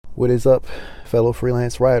What is up, fellow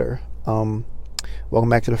freelance writer? Welcome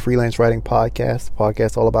back to the Freelance Writing Podcast.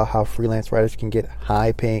 Podcast all about how freelance writers can get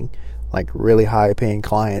really high paying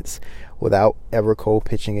clients without ever cold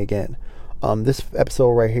pitching again. This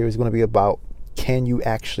episode right here is going to be about, can you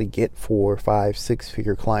actually get 4, 5,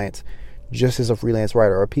 6-figure clients just as a freelance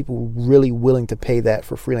writer? Are people really willing to pay that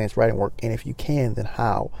for freelance writing work? And if you can, then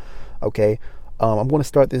how? Okay. I'm going to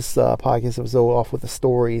start this podcast episode off with a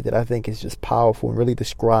story that I think is just powerful and really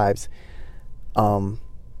describes, the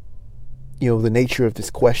nature of this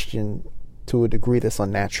question to a degree that's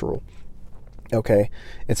unnatural. Okay,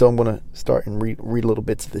 and so I'm going to start and read little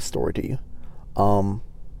bits of this story to you.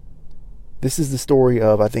 This is the story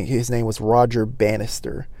of, I think his name was Roger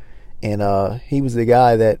Bannister, and he was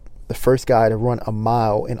the first guy to run a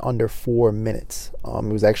mile in under 4 minutes. It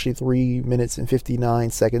was actually 3 minutes and 59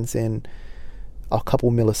 seconds in a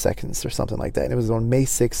couple milliseconds or something like that. And it was on May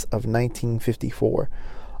 6th of 1954.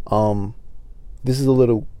 This is a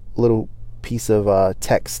little piece of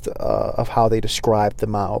text of how they described the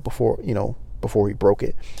mile before he broke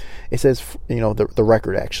it. It says, the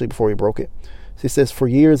record actually before he broke it. So it says, for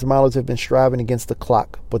years, milers have been striving against the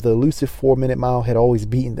clock, but the elusive 4-minute mile had always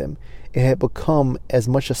beaten them. It had become as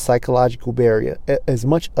much a psychological barrier as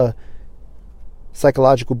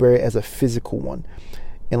a physical one.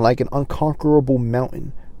 And like an unconquerable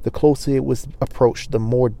mountain, the closer it was approached, the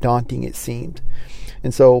more daunting it seemed.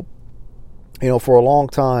 And so, for a long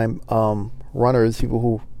time, runners, people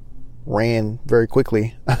who ran very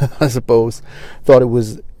quickly, I suppose, thought it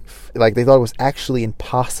was actually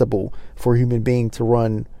impossible for a human being to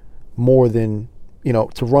run more than,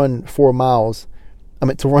 to run 4 miles.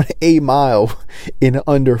 To run a mile in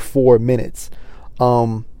under 4 minutes.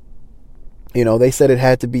 They said it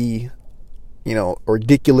had to be,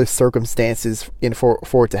 ridiculous circumstances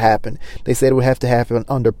for it to happen. They said it would have to happen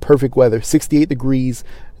under perfect weather, 68 degrees,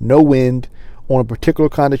 no wind, on a particular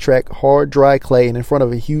kind of track, hard, dry clay, and in front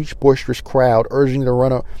of a huge, boisterous crowd, urging the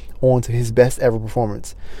runner on to his best ever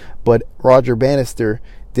performance. But Roger Bannister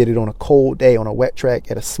did it on a cold day on a wet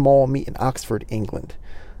track at a small meet in Oxford, England.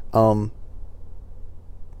 So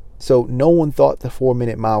no one thought the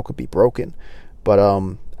 4-minute mile could be broken, but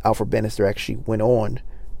Alfred Bannister actually went on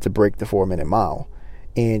to break the 4-minute mile.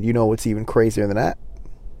 And what's even crazier than that?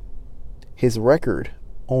 His record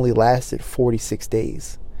only lasted 46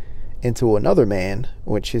 days. And to another man,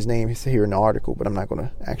 which his name is here in the article, but I'm not going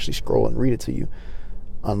to actually scroll and read it to you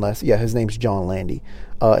his name's John Landy,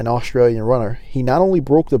 an Australian runner. He not only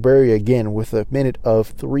broke the barrier again with a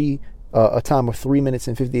time of 3 minutes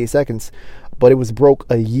and 58 seconds, but it was broke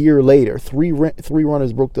a year later. Three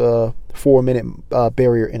runners broke the 4-minute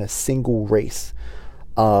barrier in a single race.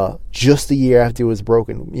 Just a year after it was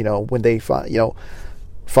broken, when they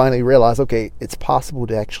finally realized, okay, it's possible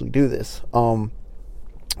to actually do this.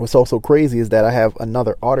 What's also crazy is that I have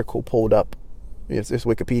another article pulled up. It's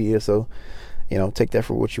Wikipedia, so take that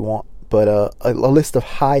for what you want. But a list of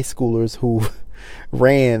high schoolers who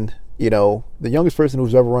ran, the youngest person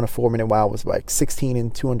who's ever run a 4-minute mile was like 16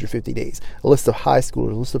 in 250 days. A list of high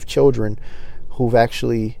schoolers, a list of children who've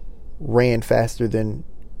actually ran faster than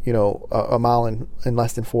a mile in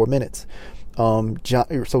less than 4 minutes.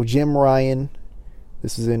 So Jim Ryan,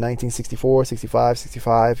 this was in 1964,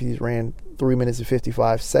 65. He ran 3 minutes and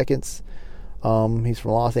 55 seconds. He's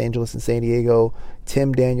from Los Angeles and San Diego.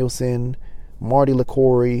 Tim Danielson, Marty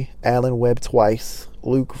LaCory, Alan Webb twice,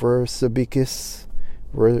 Luke Verbicus,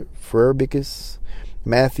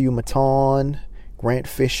 Matthew Maton, Grant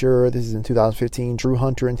Fisher, this is in 2015, Drew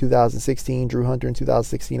Hunter in 2016, Drew Hunter in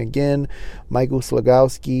 2016 again, Michael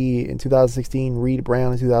Slagowski in 2016, Reed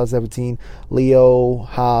Brown in 2017, Leo,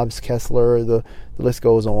 Hobbs, Kessler, the list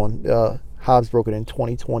goes on. Hobbs broke it in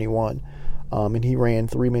 2021, and he ran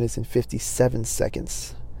 3 minutes and 57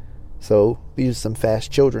 seconds. So these are some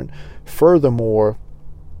fast children. Furthermore,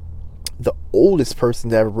 the oldest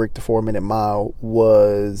person to ever break the 4-minute mile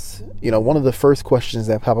was, one of the first questions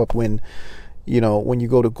that pop up when you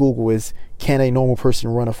go to Google is, can a normal person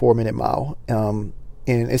run a 4-minute mile? And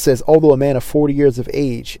it says, although a man of 40 years of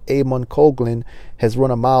age, Eamon Coughlin, has run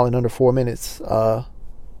a mile in under 4 minutes,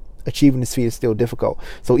 achieving this feat is still difficult.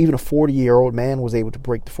 So even a 40-year-old man was able to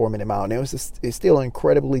break the 4-minute mile. Now, it's still an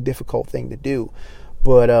incredibly difficult thing to do,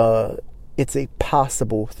 but it's a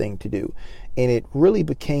possible thing to do. And it really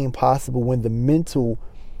became possible when the mental,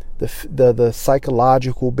 the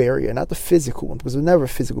psychological barrier, not the physical one, because it was never a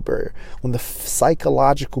physical barrier, when the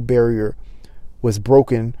psychological barrier was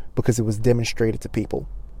broken because it was demonstrated to people,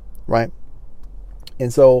 right?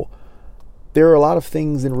 And so there are a lot of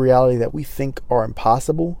things in reality that we think are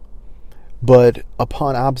impossible, but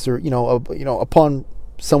upon upon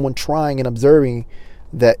someone trying and observing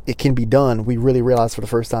that it can be done, we really realized for the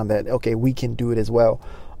first time that, okay, we can do it as well.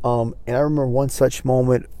 And I remember one such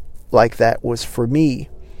moment like that was for me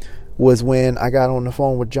was when I got on the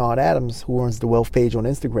phone with John Adams, who runs the Wealth Page on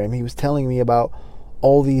Instagram. He was telling me about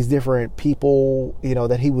all these different people,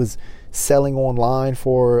 that he was selling online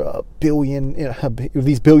for $1 billion,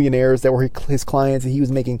 these billionaires that were his clients, and he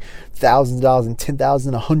was making thousands of dollars and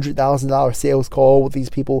 $10,000, $100,000 sales call with these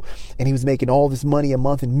people, and he was making all this money a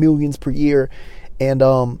month and millions per year. And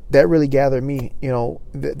that really gathered me.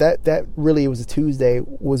 That really, it was a Tuesday,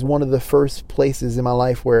 was one of the first places in my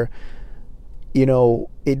life where,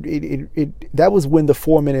 that was when the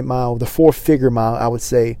 4-minute mile, the 4-figure mile, I would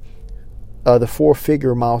say, the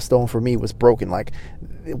 4-figure milestone for me was broken. Like,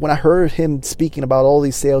 when I heard him speaking about all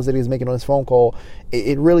these sales that he was making on his phone call,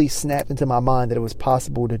 it really snapped into my mind that it was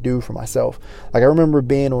possible to do for myself. Like, I remember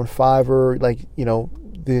being on Fiverr,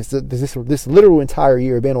 this literal entire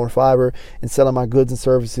year, being on Fiverr and selling my goods and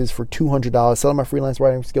services for $200, selling my freelance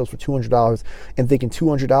writing skills for $200, and thinking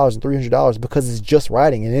 $200 and $300 because it's just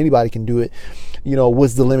writing and anybody can do it,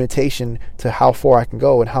 was the limitation to how far I can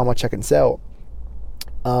go and how much I can sell.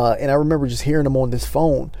 And I remember just hearing him on this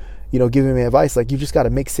phone, giving me advice, like, you just got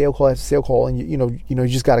to make sale call after sale call, and you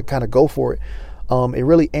just got to kind of go for it. It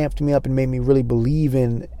really amped me up and made me really believe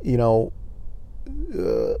in,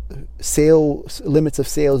 sales limits of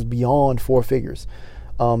sales beyond 4 figures.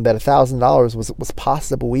 That $1,000 was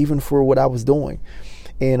possible even for what I was doing.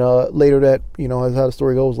 And later that, as how the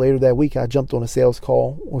story goes, later that week I jumped on a sales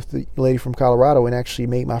call with the lady from Colorado and actually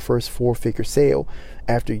made my first 4-figure sale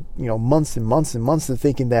after months and months and months of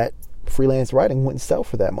thinking that freelance writing wouldn't sell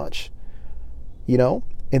for that much. And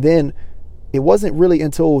then it wasn't really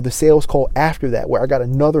until the sales call after that where I got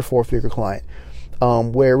another 4-figure client,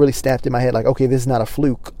 where it really snapped in my head, like, okay, this is not a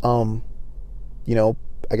fluke. I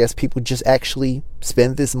guess people just actually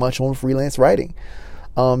spend this much on freelance writing.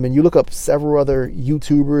 And you look up several other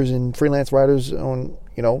YouTubers and freelance writers on,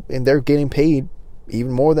 and they're getting paid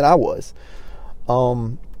even more than I was.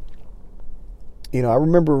 I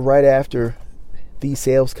remember right after these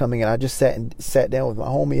sales coming in, I just sat down with my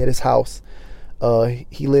homie at his house.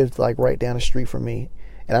 He lived like right down the street from me.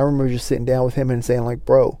 And I remember just sitting down with him and saying, like,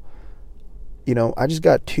 bro, I just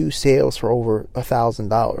got 2 sales for over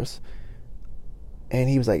 $1,000. And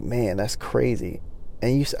he was like, man, that's crazy.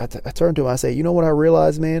 And I turned to him, I said, you know what I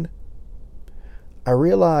realized, man? I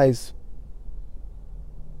realized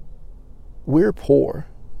we're poor.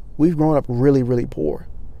 We've grown up really, really poor.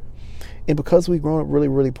 And because we've grown up really,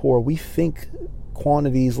 really poor, we think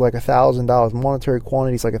quantities like $1,000, monetary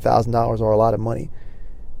quantities like $1,000 are a lot of money.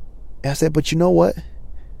 And I said, but you know what?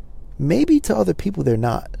 Maybe to other people they're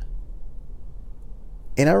not.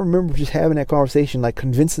 And I remember just having that conversation, like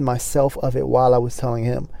convincing myself of it while I was telling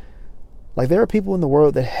him. Like, there are people in the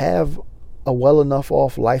world that have a well enough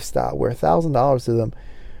off lifestyle where $1,000 to them,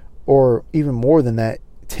 or even more than that,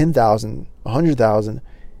 10,000, 100,000,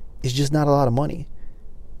 is just not a lot of money.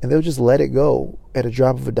 And they'll just let it go at a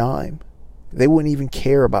drop of a dime. They wouldn't even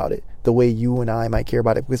care about it the way you and I might care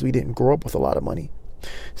about it because we didn't grow up with a lot of money.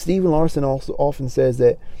 Stephen Larson also often says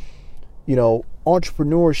that,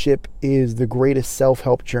 entrepreneurship is the greatest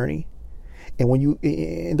self-help journey.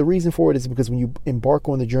 And the reason for it is because when you embark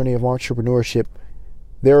on the journey of entrepreneurship,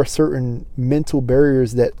 there are certain mental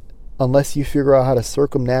barriers that, unless you figure out how to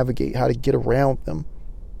circumnavigate, how to get around them,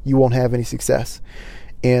 you won't have any success.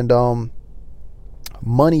 And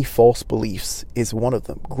money false beliefs is one of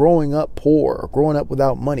them. Growing up poor or growing up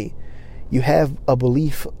without money, you have a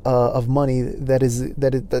belief of money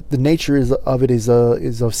that the nature of it is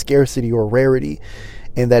of scarcity or rarity,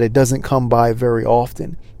 and that it doesn't come by very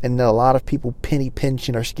often. And that a lot of people penny pinch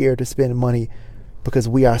and are scared to spend money because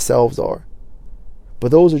we ourselves are.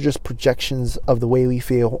 But those are just projections of the way we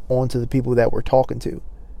feel onto the people that we're talking to.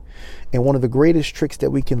 And one of the greatest tricks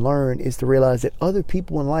that we can learn is to realize that other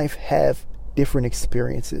people in life have different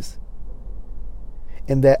experiences,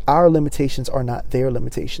 and that our limitations are not their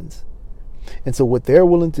limitations. And so what they're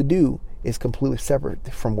willing to do is completely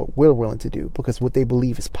separate from what we're willing to do, because what they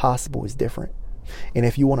believe is possible is different. And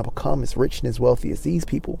if you want to become as rich and as wealthy as these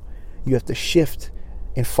people, you have to shift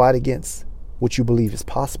and fight against what you believe is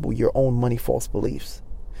possible, your own money false beliefs.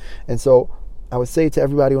 And so I would say to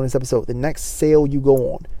everybody on this episode, the next sale you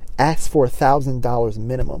go on, ask for $1,000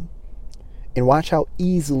 minimum, and watch how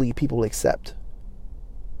easily people accept.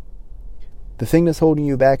 The thing that's holding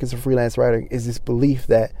you back as a freelance writer is this belief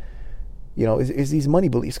that, is these money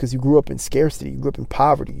beliefs, because you grew up in scarcity, you grew up in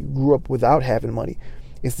poverty, you grew up without having money.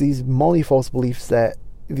 It's these money false beliefs that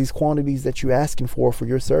these quantities that you're asking for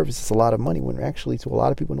your service is a lot of money, when actually to a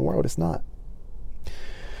lot of people in the world it's not.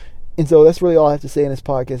 And so that's really all I have to say in this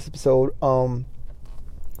podcast episode.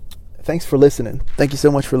 thanks for listening. Thank you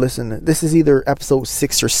so much for listening. This is either episode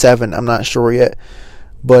 6 or 7. I'm not sure yet.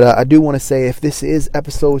 But I do want to say, if this is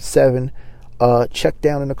episode 7, check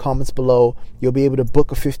down in the comments below. You'll be able to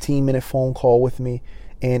book a 15-minute phone call with me.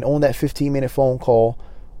 And on that 15-minute phone call,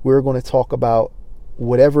 we're going to talk about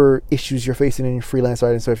whatever issues you're facing in your freelance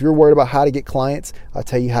writing. So if you're worried about how to get clients, I'll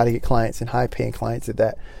tell you how to get clients, and high-paying clients at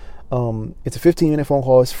that. It's a 15-minute phone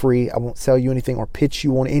call. It's free. I won't sell you anything or pitch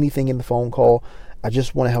you on anything in the phone call. I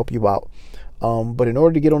just want to help you out. But in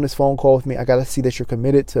order to get on this phone call with me, I got to see that you're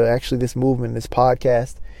committed to actually this movement, this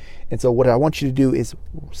podcast. And so what I want you to do is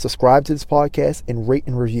subscribe to this podcast and rate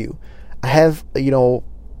and review. I have,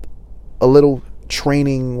 a little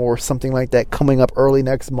training or something like that coming up early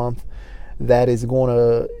next month that is going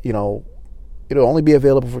to, it'll only be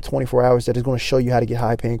available for 24 hours. That is going to show you how to get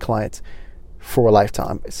high-paying clients for a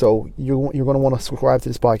lifetime. So you're going to want to subscribe to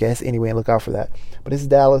this podcast anyway and look out for that. But this is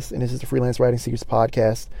Dallas, and this is the Freelance Writing Secrets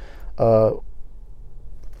Podcast. I'll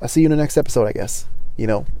see you in the next episode, I guess.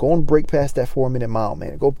 Go and break past that 4-minute mile,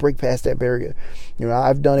 man. Go break past that barrier.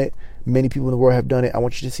 I've done it. Many people in the world have done it. I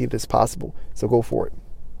want you to see if it's possible. So go for it.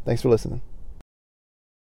 Thanks for listening.